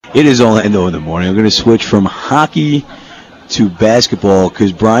It is Orlando in the morning. I'm going to switch from hockey to basketball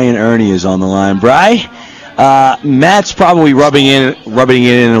because Brian Erni is on the line. Bri, Matt's probably rubbing it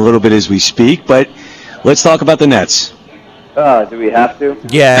in a little bit as we speak, but let's talk about the Nets. Do we have to?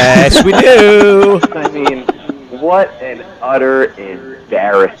 Yes, we do. I mean, what an utter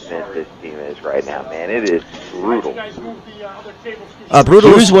embarrassment this team is right now, man. It is brutal.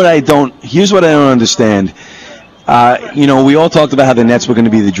 Brutal. Here's what I don't understand. We all talked about how the Nets were going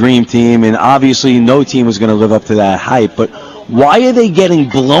to be the dream team, and obviously no team was going to live up to that hype. But why are they getting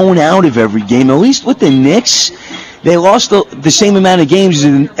blown out of every game? At least with the Knicks, they lost the same amount of games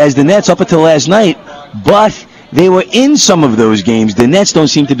as the Nets up until last night, but they were in some of those games. The Nets don't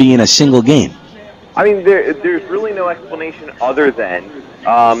seem to be in a single game. I mean, there's really no explanation other than,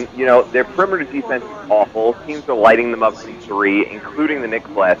 their perimeter defense is awful. Teams are lighting them up from three, including the Knicks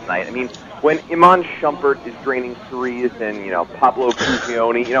last night. I mean, when Iman Shumpert is draining threes and, Pablo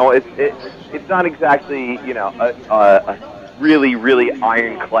Pugioni, it's not exactly, a really, really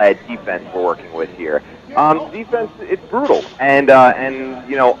ironclad defense we're working with here. Defense, it's brutal. And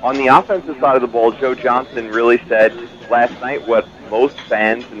on the offensive side of the ball, Joe Johnson really said last night what most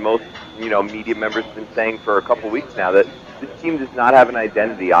fans and most, media members have been saying for a couple of weeks now, that this team does not have an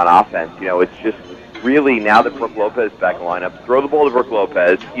identity on offense. It's just really, now that Brook Lopez is back in the lineup, throw the ball to Brook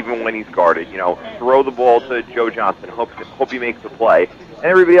Lopez, even when he's guarded. Throw the ball to Joe Johnson, hope he makes the play. And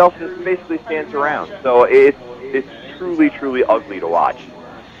everybody else just basically stands around. So it's truly, truly ugly to watch.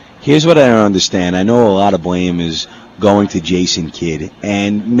 Here's what I don't understand. I know a lot of blame is going to Jason Kidd,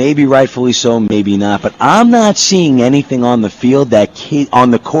 and maybe rightfully so, maybe not. But I'm not seeing anything on the field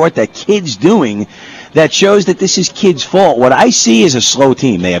on the court that Kidd's doing that shows that this is Kidd's fault. What I see is a slow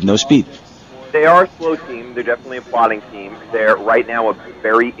team. They have no speed. They are a slow team. They're definitely a plotting team. They're right now a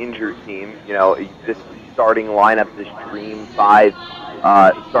very injured team. This starting lineup, this Dream Five,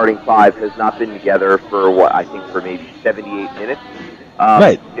 starting five has not been together for for maybe 78 minutes.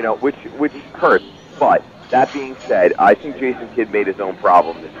 Right. Which hurts. But that being said, I think Jason Kidd made his own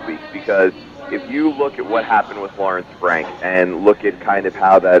problem this week, because if you look at what happened with Lawrence Frank and look at kind of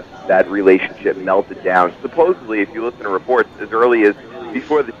how that relationship melted down, supposedly, if you listen to reports as early as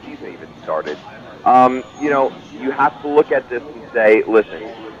before the season even started, you have to look at this and say, listen,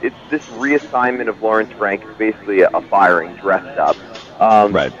 it's this reassignment of Lawrence Frank is basically a firing dressed up.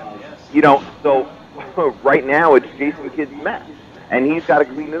 Right. So right now it's Jason Kidd's mess, and he's got to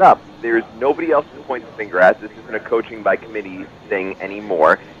clean it up. There's nobody else to point the finger at. This isn't a coaching by committee thing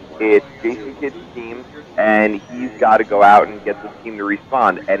anymore. It's Jason Kidd's team, and he's got to go out and get this team to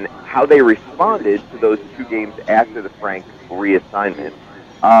respond. And how they responded to those two games after the Frank reassignment,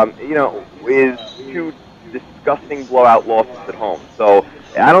 is two disgusting blowout losses at home. So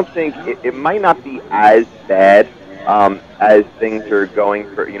I don't think it might not be as bad as things are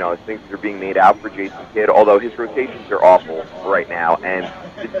going for, as things are being made out for Jason Kidd, although his rotations are awful right now, and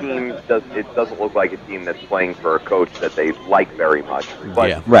the team doesn't look like a team that's playing for a coach that they like very much. But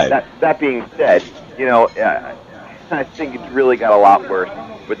yeah. Right. That being said, I think it's really got a lot worse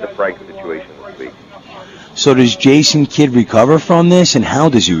with the Frank situation this week. So does Jason Kidd recover from this, and how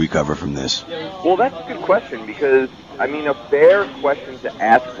does he recover from this? Well, that's a good question, because, a fair question to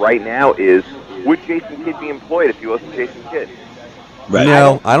ask right now is, would Jason Kidd be employed if he wasn't Jason Kidd? Right.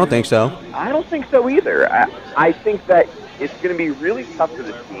 No, I don't think so. I don't think so either. I think that it's going to be really tough for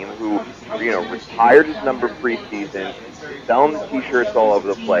this team who, retired his number preseason, selling the T-shirts all over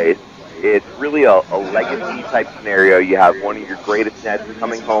the place. It's really a legacy-type scenario. You have one of your greatest Nets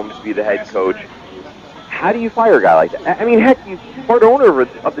coming home to be the head coach. How do you fire a guy like that? Heck, he's part owner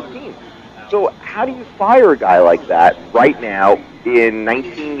of the team. So how do you fire a guy like that right now in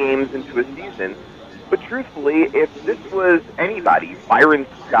 19 games into a season? But truthfully, if this was anybody, Byron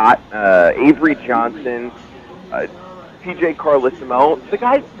Scott, Avery Johnson, PJ Carlissimo, the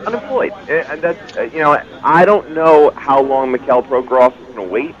guy's unemployed. And that's, I don't know how long Mikhail Prokhorov is going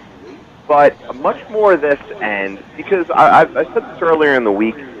to wait, but much more of this end, because I said this earlier in the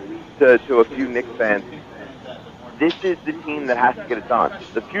week to a few Knicks fans, this is the team that has to get it done.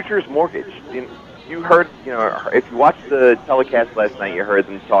 The future is mortgaged. You heard, if you watched the telecast last night, you heard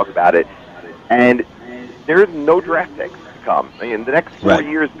them talk about it, and there's no draft picks to come. The next 4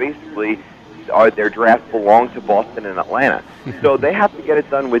 years, basically, their drafts belong to Boston and Atlanta. So they have to get it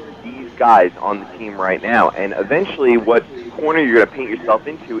done with these guys on the team right now. And eventually, what corner you're going to paint yourself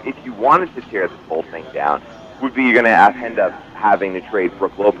into, if you wanted to tear this whole thing down, would be you're going to end up having to trade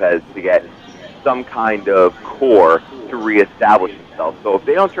Brook Lopez to get some kind of core to reestablish himself. So if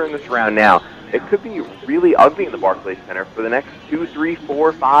they don't turn this around now, it could be really ugly in the Barclays Center for the next 2, 3,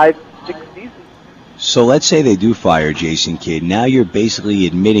 4, 5, 6 seasons. So let's say they do fire Jason Kidd. Now you're basically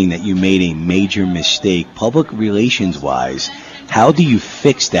admitting that you made a major mistake, public relations-wise. How do you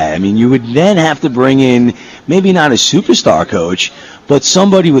fix that? I mean, you would then have to bring in maybe not a superstar coach, but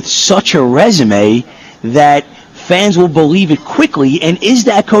somebody with such a resume that fans will believe it quickly. And is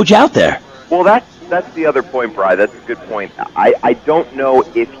that coach out there? Well, that's the other point, Brian. That's a good point. I don't know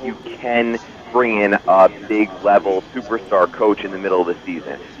if you can bring in a big-level superstar coach in the middle of the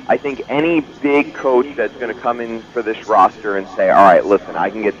season. I think any big coach that's going to come in for this roster and say, all right, listen, I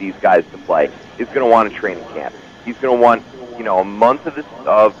can get these guys to play, is going to want a training camp. He's going to want, a month of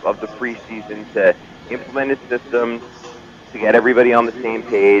the preseason to implement his system, to get everybody on the same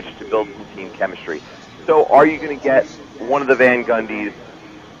page, to build some team chemistry. So are you going to get one of the Van Gundys,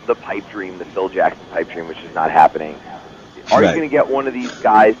 the pipe dream, the Phil Jackson pipe dream, which is not happening? Are you going to get one of these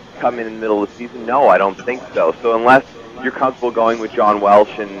guys to come in the middle of the season? No, I don't think so. So unless you're comfortable going with John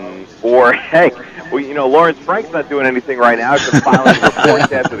Welsh or heck, Lawrence Frank's not doing anything right now except filing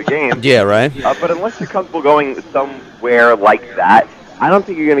reports after the game. Yeah, right. But unless you're comfortable going somewhere like that, I don't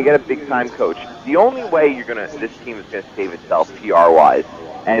think you're going to get a big-time coach. The only way this team is going to save itself PR-wise,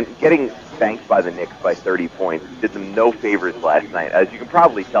 and getting spanked by the Knicks by 30 points did them no favors last night, as you can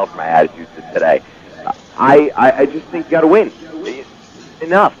probably tell from my attitude today. I just think you got to win.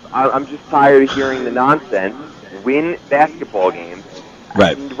 Enough. I'm just tired of hearing the nonsense. Win basketball games.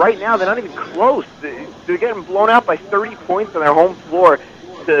 Right. And right now, they're not even close. They're getting blown out by 30 points on their home floor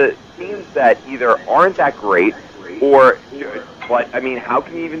to teams that either aren't that great or, but, I mean, how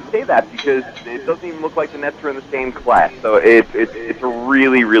can you even say that? Because it doesn't even look like the Nets are in the same class. So it's a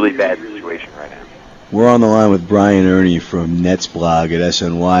really, really bad situation right now. We're on the line with Brian Erni from Nets blog at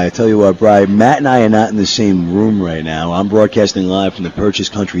SNY. I tell you what, Brian, Matt and I are not in the same room right now. I'm broadcasting live from the Purchase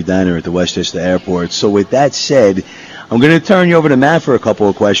Country Diner at the Westchester Airport. So with that said, I'm going to turn you over to Matt for a couple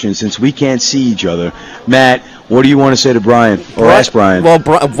of questions since we can't see each other. Matt, what do you want to say to Brian or ask Brian? Well,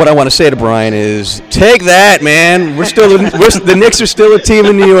 what I want to say to Brian is, take that, man. The Knicks are still a team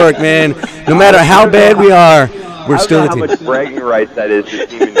in New York, man. No matter how bad we are, we're still a team. How much bragging rights that is to a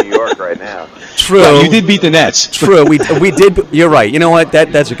team in New York right now. True. Well, you did beat the Nets. True. We did. You're right. You know what?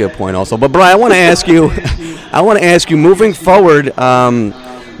 That's a good point also. But Brian, I want to ask you moving forward,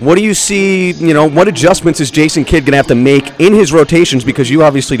 what do you see, what adjustments is Jason Kidd going to have to make in his rotations, because you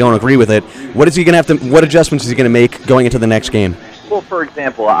obviously don't agree with it. What adjustments is he going to make going into the next game? Well, for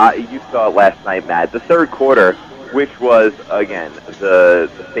example, you saw it last night, Matt. The third quarter, which was, again,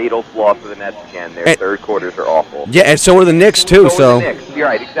 the fatal flaw for the Nets again. Their third quarters are awful. Yeah, and so are the Knicks, too. So are the Knicks. You're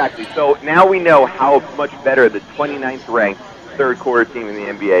right, exactly. So now we know how much better the 29th ranked third quarter team in the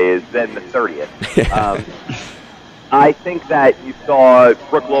NBA is than the 30th. I think that you saw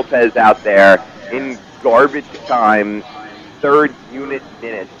Brook Lopez out there in garbage time, third unit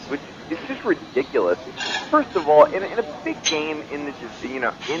minutes, which is just ridiculous. First of all, in a big game in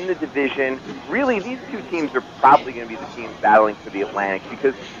the division, really these two teams are probably going to be the teams battling for the Atlantic,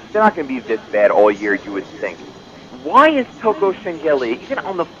 because they're not going to be this bad all year, you would think. Why is Toko Shengelia even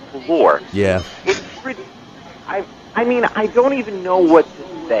on the floor? Yeah. I mean, I don't even know what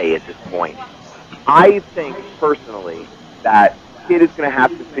to say at this point. I think, personally, that Kidd is going to have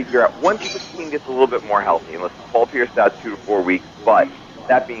to figure out, once this team gets a little bit more healthy, and listen, Paul Pierce out 2 to 4 weeks, but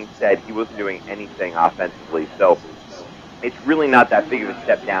that being said, he wasn't doing anything offensively, so it's really not that big of a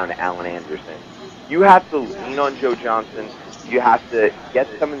step down to Allen Anderson. You have to lean on Joe Johnson. You have to get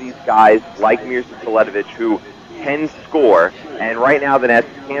some of these guys like Mirza Teletovic who can score, and right now the Nets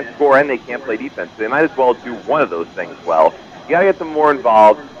can't score and they can't play defense. So they might as well do one of those things well. You got to get them more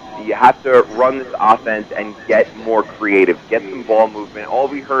involved. You have to run this offense and get more creative, get some ball movement. All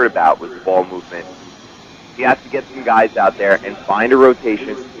we heard about was ball movement. You have to get some guys out there and find a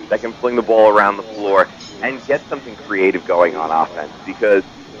rotation that can fling the ball around the floor and get something creative going on offense. Because,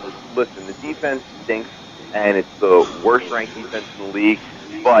 listen, the defense stinks, and it's the worst-ranked defense in the league.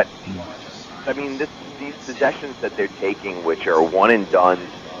 But, I mean, these possessions that they're taking, which are one and done,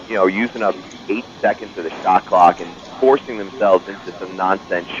 using up 8 seconds of the shot clock and forcing themselves into some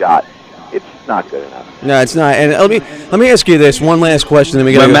nonsense shot, it's just not good enough. No, it's not. And let me ask you this one last question. Then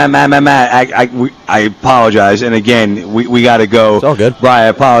we got Matt, I apologize. And again, we got to go. It's all good. Brian, I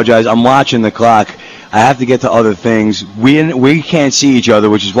apologize. I'm watching the clock. I have to get to other things. We can't see each other,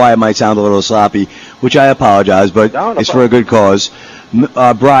 which is why it might sound a little sloppy, which I apologize, but it's for a good cause.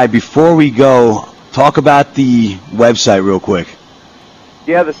 Brian, before we go, talk about the website real quick.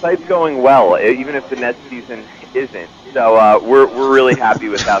 Yeah, the site's going well, even if the Nets season isn't. So we're really happy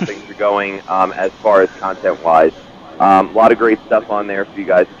with how things are going as far as content-wise. A lot of great stuff on there for you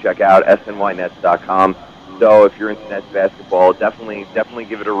guys to check out, SNYNets.com. So if you're into Nets basketball, definitely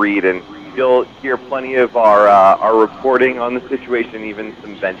give it a read and you'll hear plenty of our reporting on the situation, even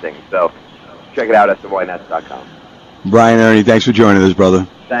some venting. So check it out at SNYNets.com. Brian Erni, thanks for joining us, brother.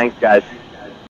 Thanks, guys.